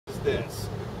this.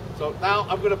 So now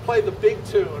I'm going to play the big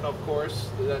tune, of course,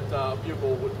 that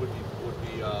bugle would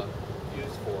be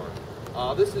used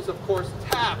for. This is, of course,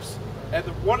 taps. And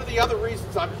one of the other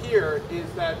reasons I'm here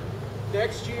is that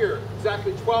next year,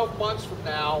 exactly 12 months from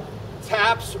now,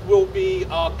 taps will be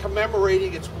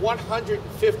commemorating its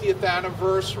 150th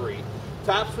anniversary.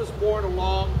 Taps was born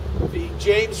along the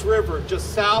James River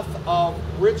just south of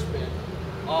Richmond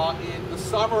in the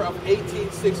summer of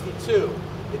 1862.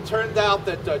 It turned out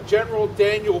that General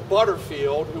Daniel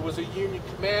Butterfield, who was a Union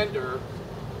commander,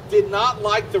 did not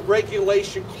like the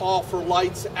regulation call for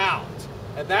lights out.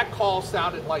 And that call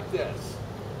sounded like this.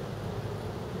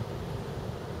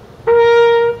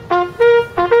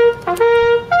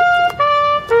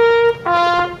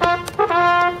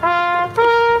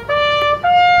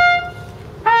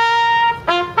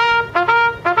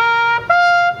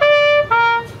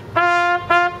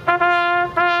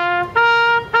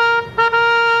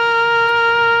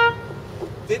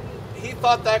 He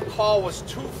thought that call was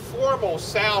too formal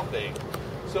sounding.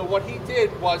 So what he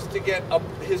did was to get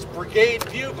his brigade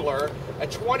bugler, a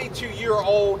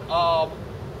 22-year-old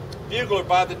bugler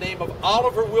by the name of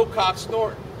Oliver Wilcox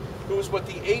Norton, who was with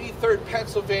the 83rd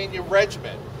Pennsylvania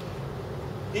Regiment.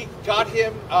 He got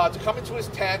him to come into his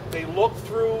tent. They looked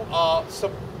through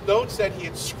some notes that he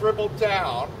had scribbled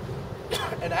down,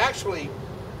 and actually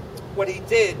what he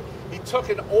did, he took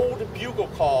an old bugle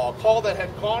call, a call that had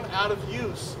gone out of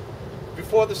use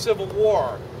before the Civil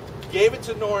War, gave it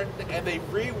to Norton, and they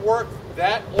reworked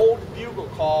that old bugle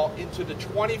call into the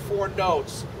 24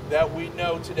 notes that we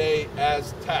know today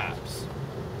as taps.